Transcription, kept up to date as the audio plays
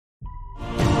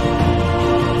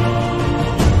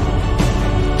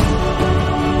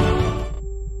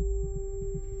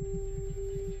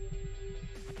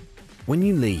When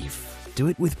you leave, do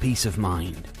it with peace of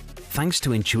mind. Thanks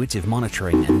to intuitive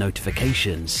monitoring and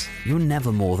notifications, you're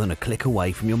never more than a click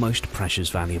away from your most precious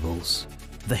valuables.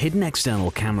 The hidden external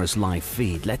camera's live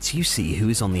feed lets you see who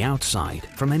is on the outside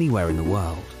from anywhere in the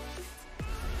world.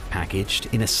 Packaged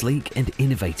in a sleek and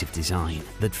innovative design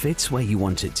that fits where you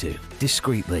want it to,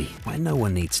 discreetly, where no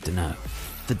one needs to know.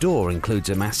 The door includes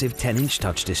a massive 10-inch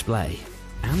touch display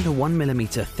and a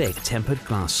 1mm thick tempered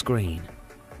glass screen,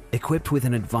 equipped with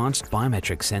an advanced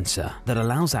biometric sensor that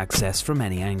allows access from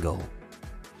any angle.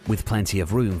 With plenty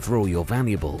of room for all your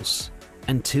valuables,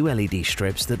 and 2 LED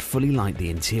strips that fully light the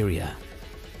interior.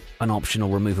 An optional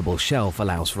removable shelf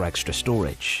allows for extra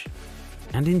storage,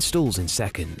 and installs in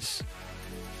seconds.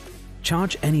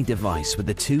 Charge any device with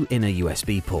the 2 inner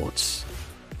USB ports.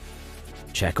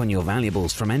 Check on your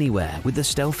valuables from anywhere with the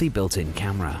stealthy built-in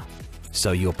camera,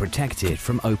 so you're protected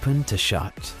from open to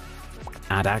shut.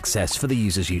 Add access for the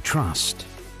users you trust.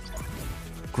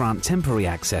 Grant temporary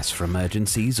access for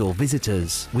emergencies or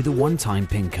visitors with a one-time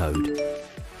PIN code.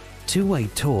 Two-way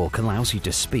talk allows you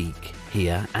to speak,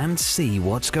 hear and see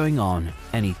what's going on,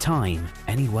 anytime,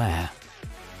 anywhere.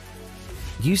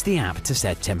 Use the app to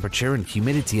set temperature and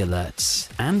humidity alerts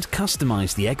and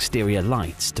customize the exterior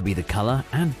lights to be the color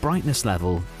and brightness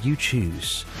level you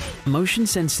choose. Motion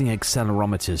sensing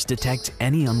accelerometers detect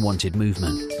any unwanted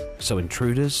movement, so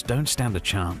intruders don't stand a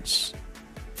chance.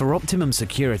 For optimum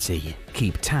security,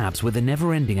 keep tabs with a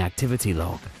never-ending activity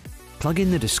log. Plug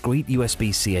in the discrete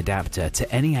USB-C adapter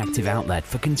to any active outlet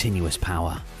for continuous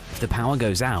power. If the power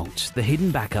goes out, the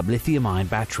hidden backup lithium-ion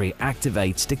battery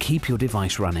activates to keep your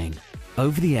device running.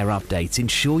 Over-the-air updates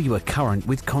ensure you are current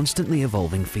with constantly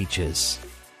evolving features.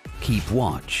 Keep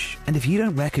watch, and if you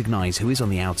don't recognize who is on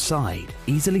the outside,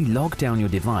 easily lock down your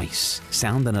device,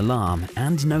 sound an alarm,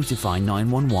 and notify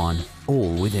 911,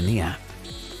 all within the app.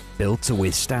 Built to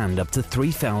withstand up to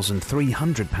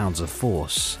 3,300 pounds of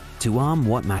force, to arm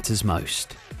what matters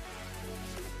most.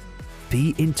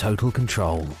 Be in total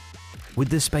control, with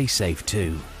the SpaceSafe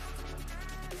 2.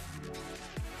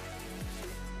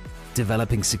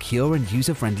 Developing secure and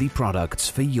user-friendly products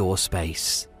for your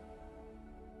space.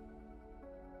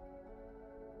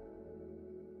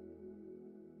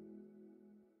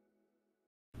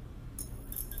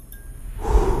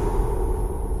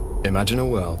 Imagine a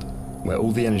world where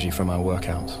all the energy from our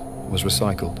workouts was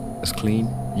recycled as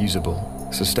clean, usable,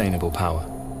 sustainable power.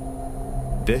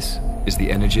 This is the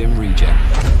Energym Regen,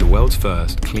 the world's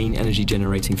first clean energy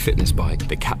generating fitness bike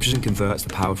that captures and converts the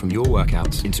power from your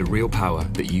workouts into real power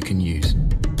that you can use.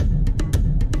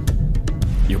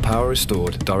 Your power is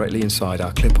stored directly inside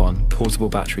our clip-on portable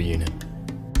battery unit.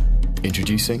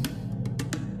 Introducing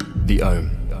the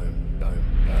Ohm.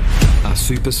 Our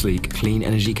super sleek clean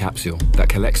energy capsule that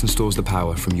collects and stores the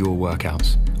power from your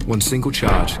workouts. One single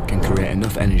charge can create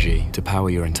enough energy to power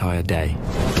your entire day.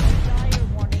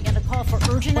 For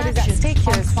urgent action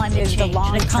on climate change,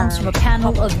 and it comes from a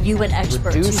panel of UN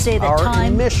experts who say that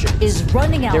time is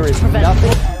running out to prevent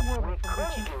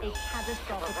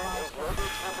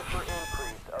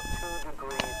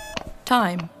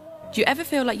Time. Do you ever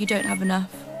feel like you don't have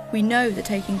enough? We know that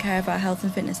taking care of our health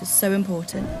and fitness is so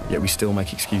important. Yet we still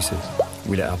make excuses.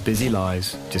 We let our busy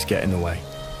lives just get in the way.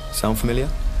 Sound familiar?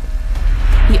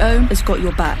 The Ohm has got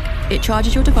your back. It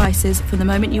charges your devices from the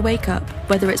moment you wake up,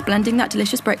 whether it's blending that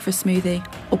delicious breakfast smoothie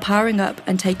or powering up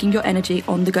and taking your energy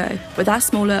on the go with our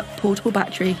smaller portable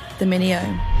battery, the Mini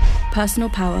Ohm. Personal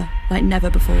power like never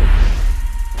before.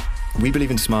 We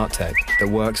believe in smart tech that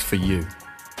works for you.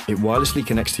 It wirelessly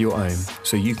connects to your Ohm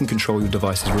so you can control your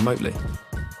devices remotely,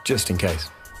 just in case.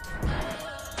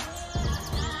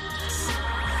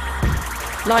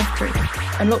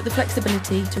 Life-proof. Unlock the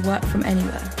flexibility to work from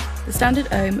anywhere. The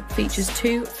standard Ohm features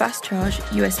 2 fast-charge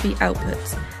USB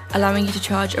outputs, allowing you to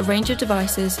charge a range of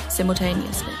devices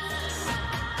simultaneously.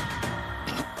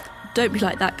 Don't be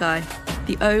like that guy.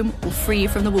 The Ohm will free you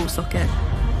from the wall socket.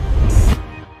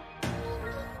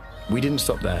 We didn't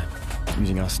stop there.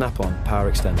 Using our snap-on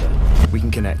power extender, we can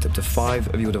connect up to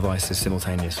 5 of your devices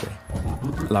simultaneously,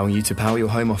 allowing you to power your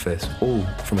home office all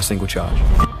from a single charge.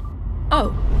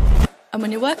 Oh, and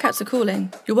when your workouts are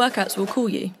calling, your workouts will call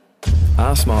you.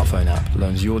 Our smartphone app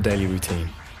learns your daily routine.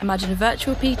 Imagine a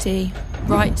virtual PT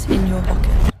right in your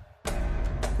pocket.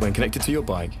 When connected to your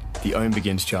bike, the Ohm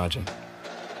begins charging.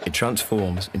 It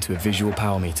transforms into a visual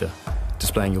power meter,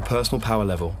 displaying your personal power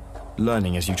level,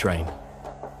 learning as you train.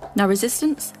 Now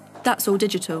resistance? That's all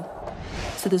digital,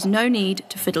 so there's no need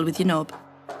to fiddle with your knob.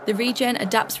 The Regen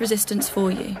adapts resistance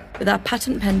for you with our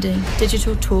patent-pending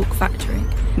digital torque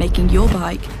factoring, making your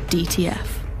bike DTF.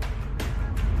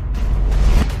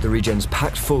 The Regen's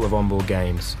packed full of onboard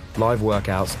games, live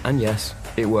workouts, and yes,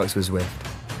 it works with Zwift.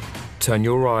 Turn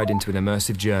your ride into an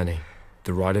immersive journey,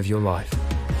 the ride of your life.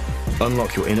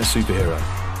 Unlock your inner superhero.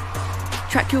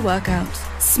 Track your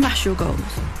workouts, smash your goals.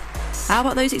 How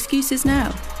about those excuses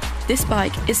now? This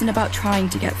bike isn't about trying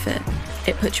to get fit.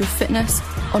 It puts your fitness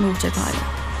on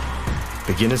autopilot.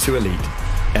 Beginner to elite,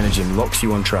 Energym locks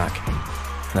you on track.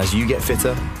 And as you get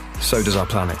fitter, so does our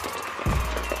planet.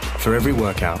 For every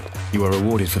workout, you are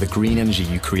rewarded for the green energy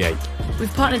you create.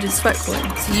 We've partnered with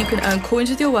Sweatcoin, so you can earn coins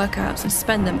with your workouts and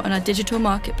spend them on our digital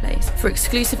marketplace for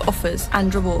exclusive offers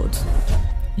and rewards.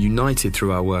 United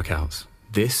through our workouts,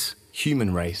 this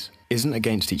human race isn't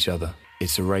against each other.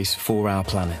 It's a race for our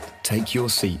planet. Take your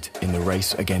seat in the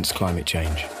race against climate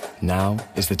change. Now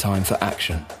is the time for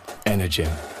action.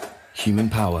 Energym. Human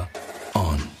power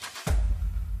on.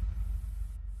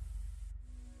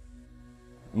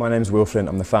 My name's Will Flint,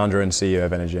 I'm the founder and CEO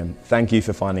of Energym. Thank you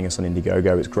for finding us on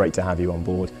Indiegogo, it's great to have you on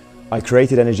board. I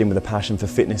created Energym with a passion for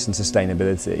fitness and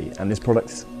sustainability, and this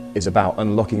product is about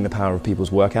unlocking the power of people's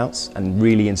workouts and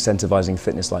really incentivizing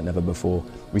fitness like never before.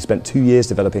 We spent 2 years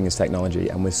developing this technology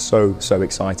and we're so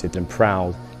excited and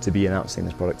proud to be announcing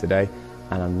this product today,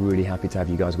 and I'm really happy to have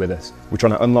you guys with us. We're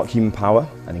trying to unlock human power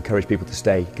and encourage people to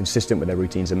stay consistent with their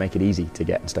routines and make it easy to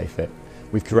get and stay fit.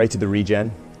 We've created the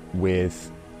Regen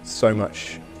with so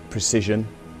much precision,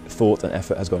 thought and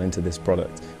effort has gone into this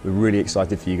product. We're really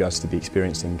excited for you guys to be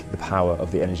experiencing the power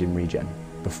of the Energym Regen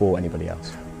before anybody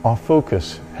else. Our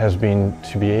focus has been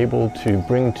to be able to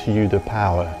bring to you the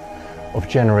power of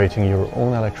generating your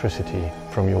own electricity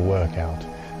from your workout,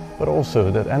 but also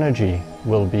that energy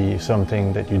will be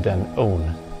something that you then own,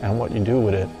 and what you do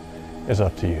with it is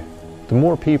up to you. The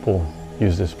more people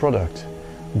use this product,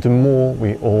 the more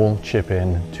we all chip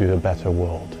in to a better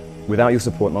world. Without your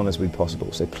support, none of this would be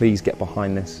possible, so please get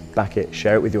behind this, back it,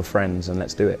 share it with your friends, and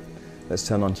let's do it. Let's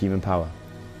turn on human power.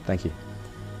 Thank you.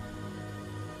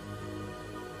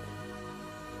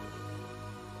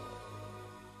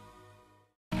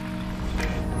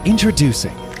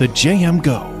 Introducing the JM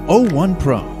Go 01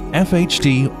 Pro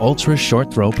FHD Ultra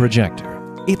Short Throw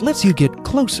Projector. It lets you get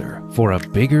closer for a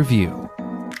bigger view.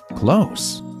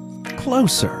 Close,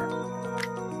 closer,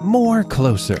 more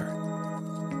closer.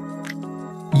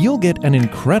 You'll get an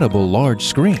incredible large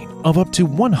screen of up to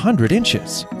 100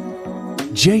 inches.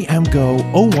 JM Go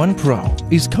 01 Pro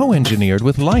is co-engineered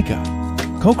with Leica,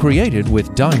 co-created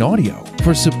with Dyne Audio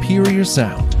for superior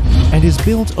sound, and is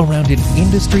built around an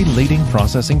industry-leading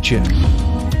processing chip.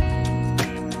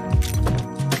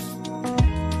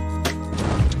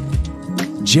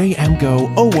 JM Go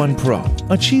 01 Pro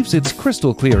achieves its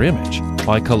crystal clear image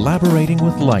by collaborating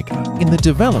with Leica in the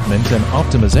development and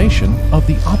optimization of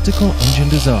the optical engine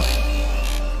design.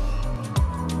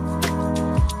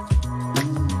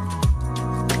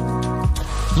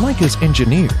 Leica's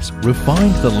engineers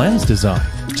refined the lens design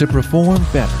to perform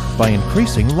better by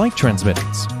increasing light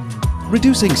transmittance,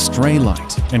 reducing stray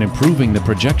light and improving the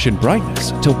projection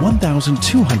brightness to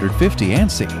 1250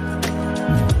 ANSI.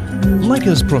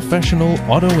 Leica's professional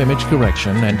auto image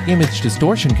correction and image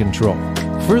distortion control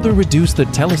further reduce the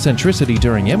telecentricity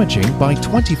during imaging by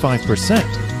 25%.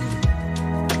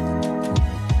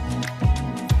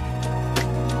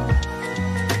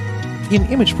 In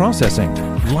image processing,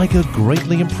 Leica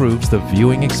greatly improves the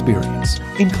viewing experience,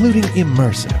 including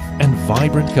immersive and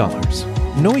vibrant colors,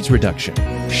 noise reduction,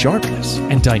 sharpness,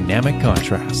 and dynamic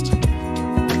contrast.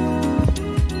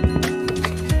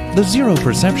 The Zero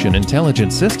Perception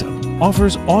Intelligent System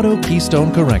offers auto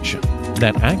keystone correction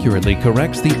that accurately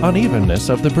corrects the unevenness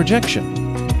of the projection.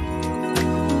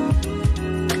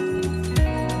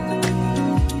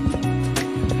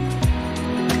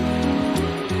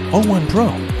 O1 Pro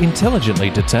intelligently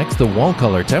detects the wall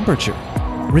color temperature,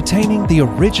 retaining the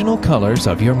original colors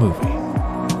of your movie.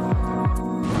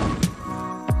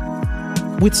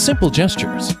 With simple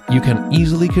gestures, you can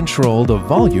easily control the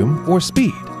volume or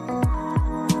speed.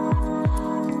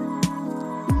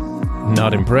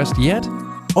 Not impressed yet?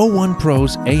 O1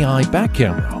 Pro's AI back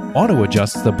camera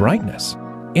auto-adjusts the brightness,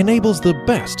 enables the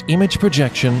best image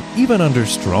projection even under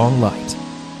strong light.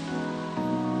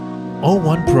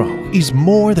 O1 Pro is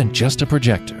more than just a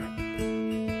projector.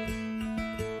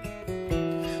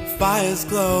 Fires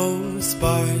glow,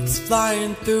 sparks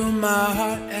flying through my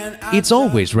heart, and it's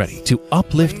always ready to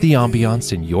uplift the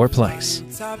ambiance in your place.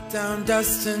 Top-down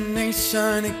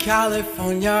destination in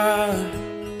California.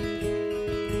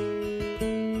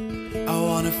 I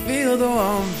wanna feel the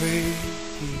warm breeze,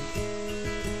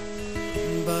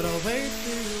 but I'll wait for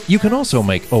you. You can also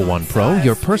make O1 Pro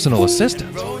your personal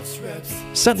assistant.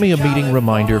 Set me a meeting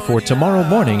reminder for tomorrow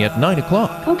morning at 9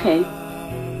 o'clock. Okay.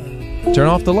 Turn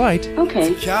off the light.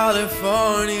 Okay.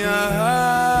 California.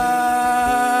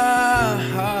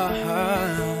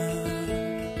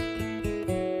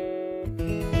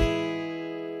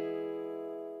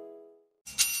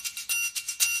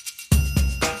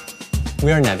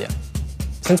 We are Nebbia.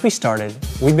 Since we started,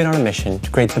 we've been on a mission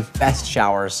to create the best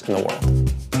showers in the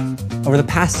world. Over the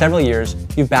past several years,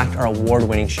 we've backed our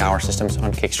award-winning shower systems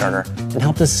on Kickstarter and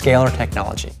helped us scale our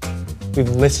technology. We've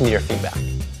listened to your feedback,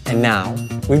 and now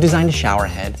we've designed a shower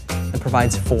head that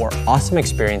provides 4 awesome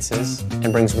experiences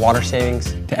and brings water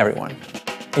savings to everyone.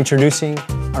 Introducing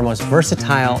our most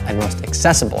versatile and most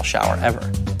accessible shower ever,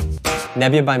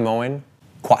 Nebbia by Moen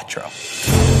Quattro.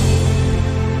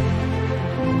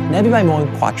 Nebbia by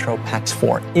Moen Quattro packs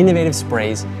 4 innovative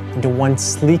sprays into one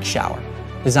sleek shower,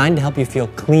 designed to help you feel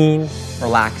clean,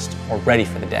 relaxed, or ready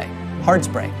for the day. Hard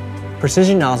spray.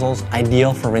 Precision nozzles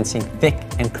ideal for rinsing thick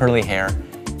and curly hair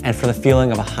and for the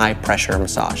feeling of a high-pressure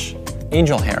massage.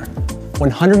 Angel hair.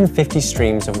 150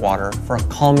 streams of water for a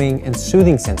calming and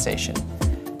soothing sensation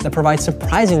that provides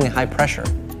surprisingly high pressure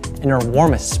in our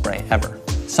warmest spray ever.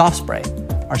 Soft spray.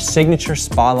 Our signature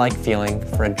spa-like feeling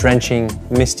for a drenching,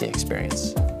 misty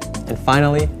experience. And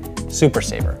finally, Super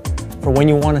Saver, for when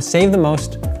you want to save the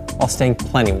most while staying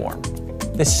plenty warm.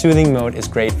 This soothing mode is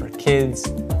great for kids,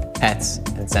 pets,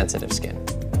 and sensitive skin.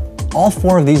 All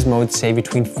 4 of these modes save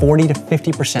between 40 to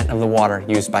 50% of the water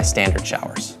used by standard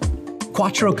showers.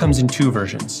 Quattro comes in 2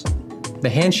 versions. The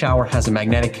hand shower has a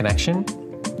magnetic connection,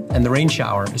 and the rain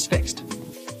shower is fixed.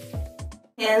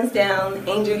 Hands down,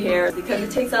 Angel hair, because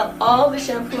it takes out all the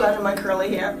shampoo out of my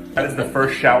curly hair. That is the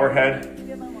first shower head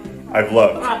I've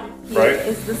loved, right?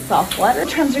 It's the soft water. It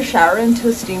turns your shower into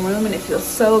a steam room and it feels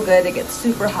so good. It gets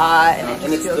super hot and it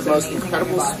just feels it's the most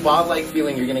incredible spa-like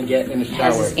feeling you're gonna get in a shower. It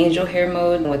has this angel hair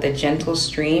mode with a gentle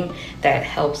stream that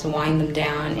helps wind them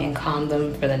down and calm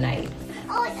them for the night.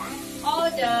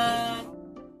 All done.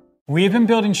 We've been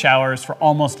building showers for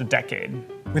almost a decade.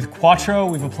 With Quattro,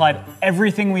 we've applied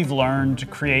everything we've learned to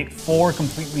create 4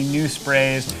 completely new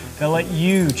sprays that let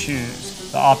you choose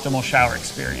the optimal shower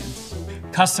experience.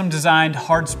 Custom designed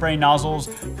hard spray nozzles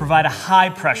provide a high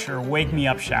pressure wake me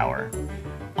up shower.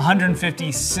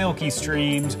 150 silky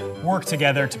streams work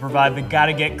together to provide the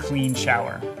gotta get clean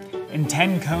shower. And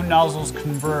 10 cone nozzles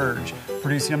converge,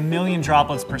 producing 1 million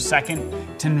droplets per second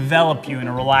to envelop you in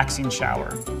a relaxing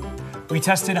shower. We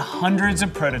tested hundreds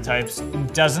of prototypes in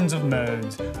dozens of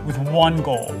modes with one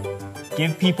goal: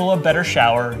 give people a better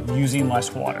shower using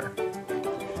less water.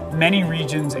 Many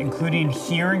regions, including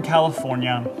here in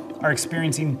California, are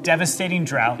experiencing devastating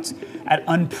droughts at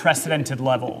unprecedented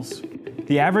levels.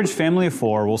 The average family of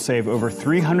 4 will save over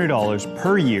 $300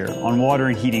 per year on water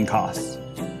and heating costs.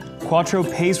 Quattro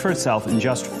pays for itself in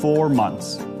just 4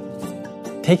 months.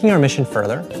 Taking our mission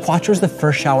further, Quattro is the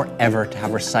first shower ever to have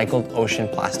recycled ocean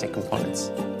plastic components,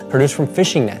 produced from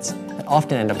fishing nets that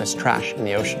often end up as trash in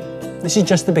the ocean. This is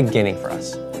just the beginning for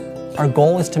us. Our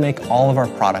goal is to make all of our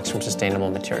products from sustainable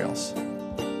materials.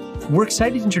 We're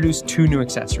excited to introduce 2 new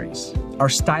accessories. Our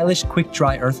stylish quick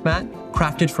dry earth mat,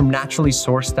 crafted from naturally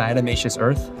sourced diatomaceous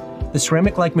earth. The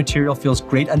ceramic-like material feels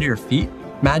great under your feet,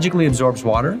 magically absorbs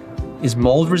water, is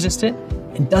mold resistant,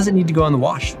 and doesn't need to go in the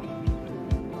wash.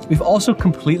 We've also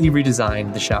completely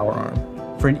redesigned the shower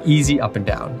arm for an easy up and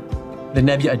down. The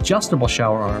Nebbia adjustable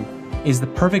shower arm is the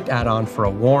perfect add-on for a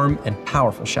warm and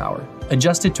powerful shower,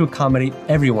 adjusted to accommodate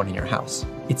everyone in your house.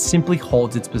 It simply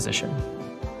holds its position.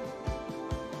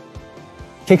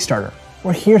 Kickstarter,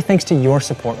 we're here thanks to your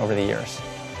support over the years.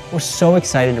 We're so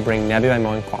excited to bring Nebbia by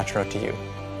Moen Quattro to you.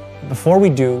 Before we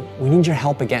do, we need your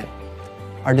help again.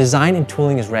 Our design and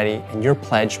tooling is ready, and your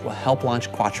pledge will help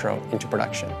launch Quattro into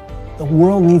production. The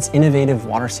world needs innovative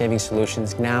water-saving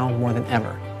solutions now more than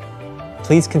ever.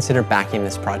 Please consider backing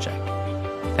this project.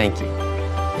 Thank you.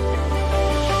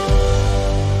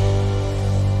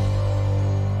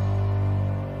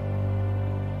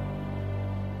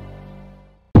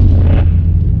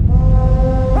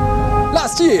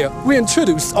 Last year, we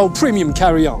introduced our premium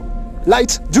carry-on.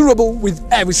 Light, durable, with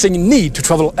everything you need to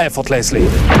travel effortlessly.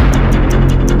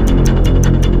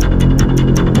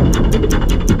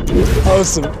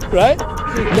 Awesome, right?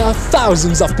 Now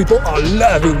thousands of people are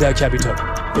loving their Capitol,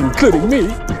 including me.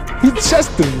 It's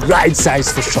just the right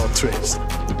size for short trips.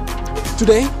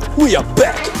 Today, we are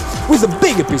back with a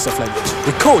bigger piece of language.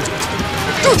 We called it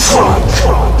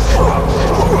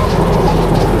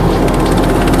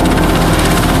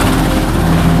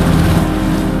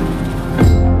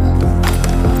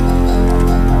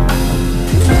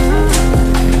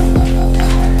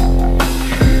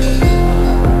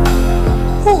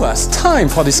Who has time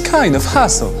for this kind of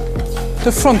hassle?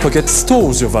 The front pocket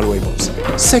stores your valuables,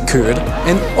 secured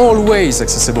and always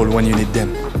accessible when you need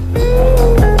them.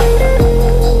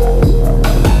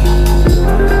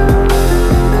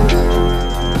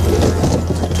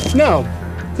 Now,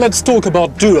 let's talk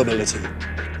about durability.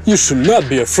 You should not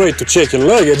be afraid to check your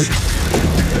luggage.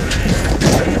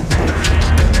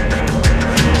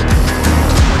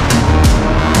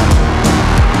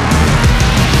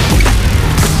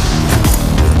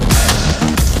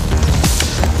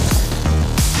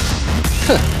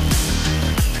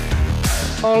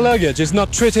 Our luggage is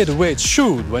not treated the way it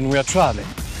should when we are traveling.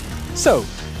 So,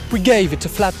 we gave it a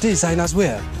flat design as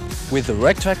well, with a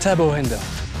retractable handle.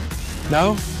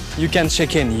 Now, you can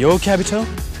check in your capital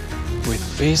with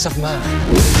peace of mind.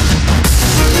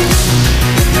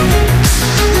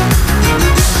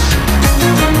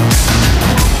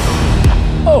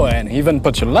 Oh, and even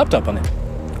put your laptop on it.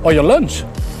 Or your lunch.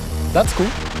 That's cool.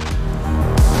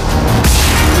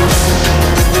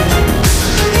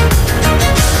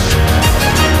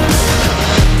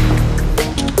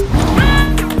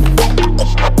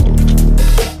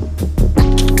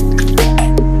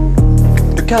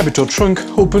 The capital trunk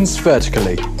opens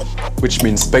vertically, which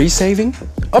means space saving,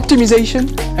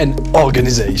 optimization, and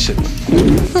organization.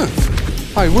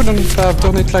 I wouldn't have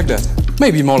done it like that.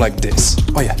 Maybe more like this.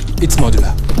 Oh yeah, it's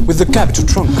modular. With the capital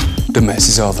trunk, the mess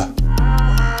is over.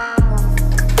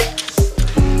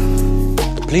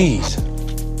 Please,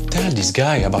 tell this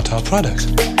guy about our products.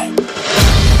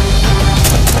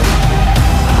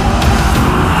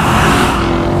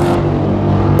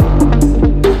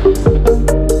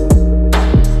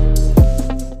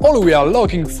 All we are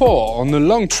looking for on a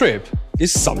long trip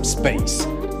is some space.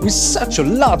 With such a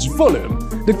large volume,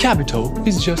 the capital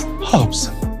is just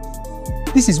awesome.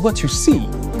 This is what you see,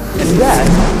 and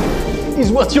that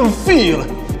is what you'll feel.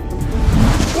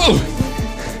 Whoa.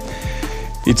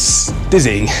 It's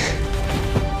dizzying.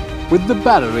 With the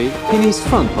battery in his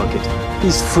front pocket,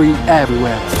 he's free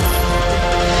everywhere.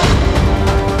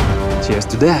 Cheers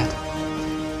to that.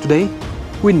 Today,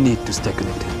 we need to stay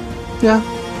connected. Yeah,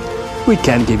 we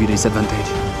can give you this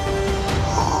advantage.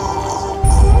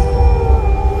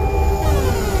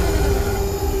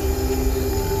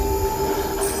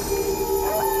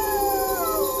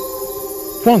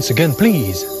 Once again,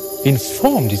 please,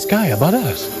 inform this guy about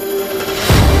us.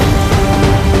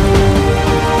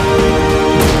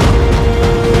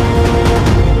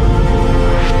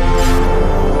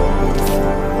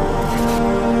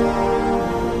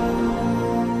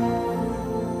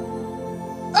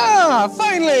 Ah,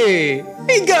 finally!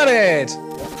 He got it!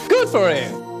 Good for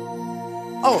him!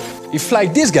 Oh, if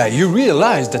like this guy you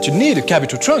realize that you need a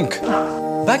capital trunk,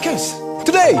 back us,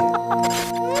 today!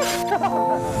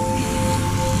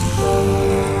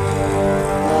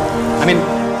 I mean,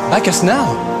 back us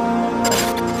now.